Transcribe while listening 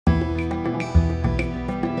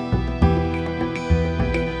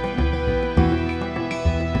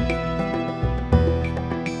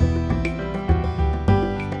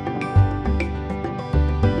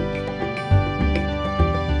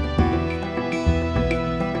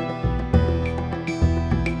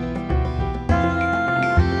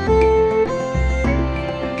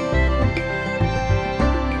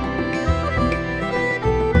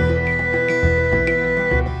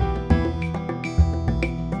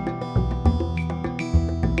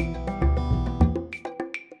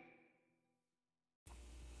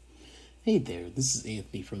Hey there, this is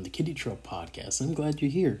Anthony from the Kitty Trail Podcast. I'm glad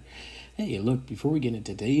you're here. Hey, look, before we get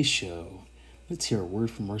into today's show, let's hear a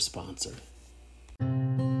word from our sponsor.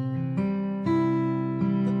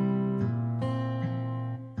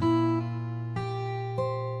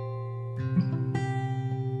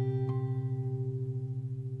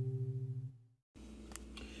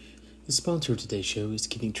 The sponsor of today's show is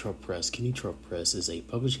Kitty Trail Press. Kitty Trail Press is a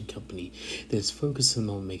publishing company that is focusing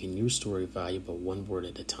on making your story valuable one word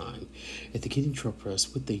at a time. At the Kitty Trail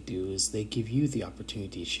Press, what they do is they give you the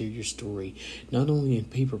opportunity to share your story not only in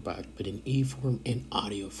paperback, but in e-form and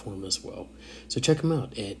audio form as well. So check them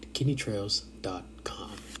out at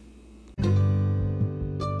kittytrails.com.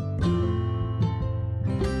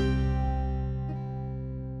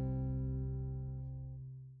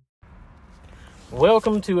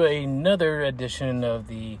 Welcome to another edition of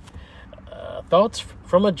the Thoughts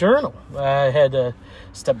from a Journal. I had to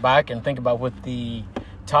step back and think about what the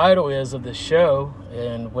title is of the show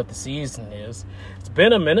and what the season is. It's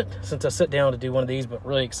been a minute since I sat down to do one of these, but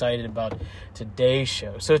really excited about today's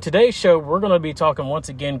show. So today's show, we're going to be talking once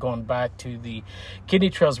again, going back to the Kidney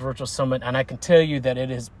Trails Virtual Summit, and I can tell you that it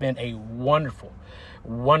has been a wonderful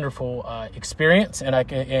experience,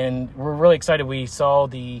 and we're really excited. We saw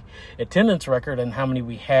the attendance record and how many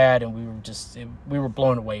we had, and we were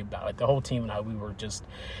blown away by it. The whole team and I, we were just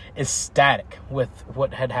ecstatic with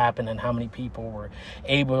what had happened and how many people were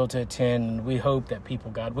able to attend. And we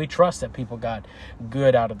trust that people got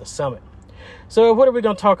good out of the summit. So what are we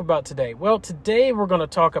going to talk about today? Well, today we're going to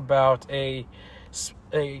talk about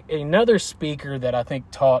another speaker that I think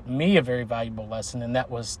taught me a very valuable lesson, and that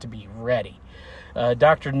was to be ready.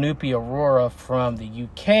 Dr. Nupi Aurora from the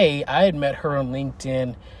UK. I had met her on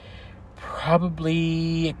LinkedIn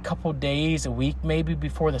probably a week maybe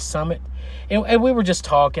before the summit. And we were just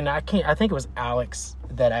talking. I think it was Alex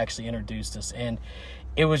that actually introduced us. And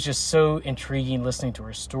it was just so intriguing listening to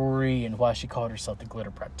her story and why she called herself the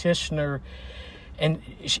glitter practitioner. And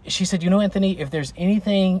she said, Anthony, if there's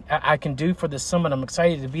anything I can do for this summit, I'm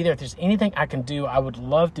excited to be there. If there's anything I can do, I would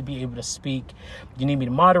love to be able to speak. You need me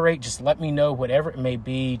to moderate, just let me know, whatever it may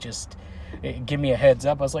be. Just give me a heads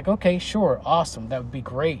up. I was like, okay, sure. Awesome. That would be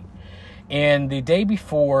great. And the day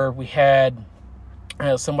before, we had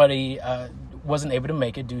somebody wasn't able to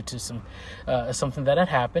make it due to something that had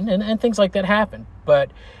happened, and things like that happened.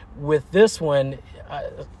 But with this one, I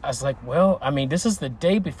was like, well, this is the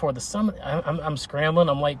day before the summit. I'm scrambling.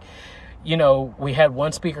 I'm like, we had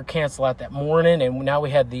one speaker cancel out that morning, and now we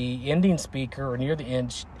had the ending speaker, or near the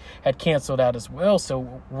end, had canceled out as well.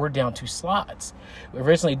 So we're down 2 slots.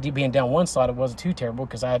 Originally, being down 1 slot, it wasn't too terrible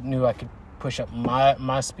because I knew I could push up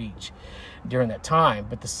my speech during that time.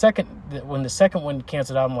 But when the second one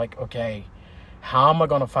canceled out, I'm like, okay, how am I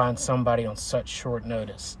going to find somebody on such short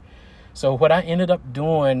notice? So what I ended up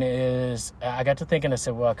doing is I got to thinking, I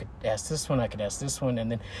said, well, I could ask this one, I could ask this one.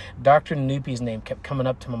 And then Dr. Nupi's name kept coming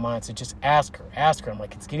up to my mind. So just ask her. I'm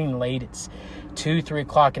like, it's getting late. It's 3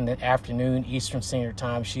 o'clock in the afternoon, Eastern Standard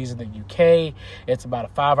Time. She's in the UK. It's about a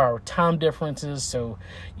 5-hour time differences. So,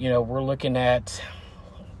 we're looking at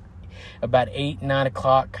about 8-9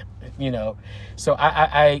 o'clock, So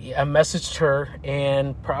I messaged her,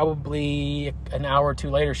 and probably an hour or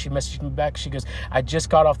two later, she messaged me back. She goes, I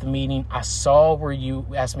just got off the meeting. I saw where you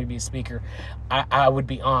asked me to be a speaker. I would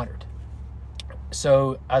be honored.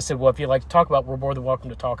 So I said, well, if you'd like to talk about it, we're more than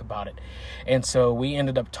welcome to talk about it. And so we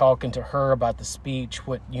ended up talking to her about the speech,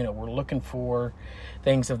 what, we're looking for,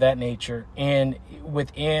 things of that nature. And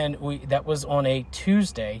that was on a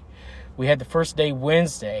Tuesday. We had the first day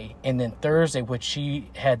Wednesday, and then Thursday, which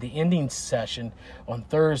she had the ending session on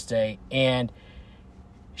Thursday, and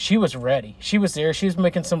she was ready. She was there. She was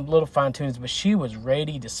making some little fine tunes, but she was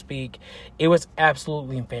ready to speak. It was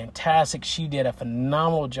absolutely fantastic. She did a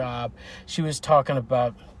phenomenal job. She was talking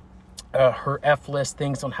about her F list,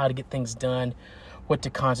 things on how to get things done, what to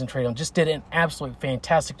concentrate on. Just did an absolute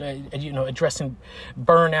fantastic, addressing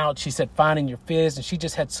burnout. She said finding your fizz, and she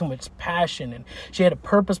just had so much passion, and she had a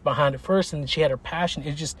purpose behind it first, and then she had her passion.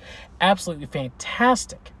 It's just absolutely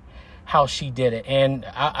fantastic how she did it, and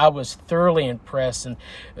I was thoroughly impressed. And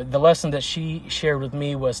the lesson that she shared with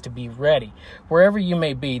me was to be ready wherever you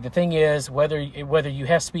may be. The thing is, whether you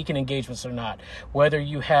have speaking engagements or not, whether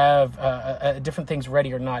you have different things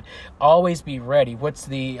ready or not, always be ready. What's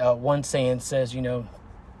the one saying says,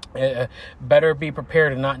 better be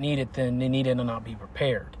prepared and not need it than need it and not be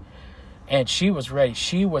prepared. And she was ready.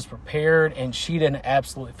 She was prepared, and she did an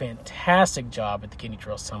absolutely fantastic job at the Kidney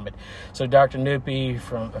Trail Summit. So Dr. Nupi,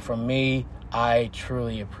 from me, I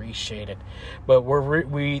truly appreciate it. But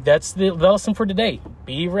that's the lesson for today.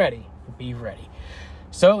 Be ready. Be ready.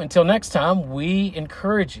 So until next time, we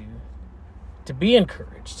encourage you to be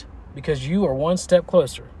encouraged because you are one step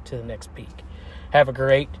closer to the next peak. Have a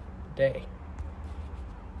great day.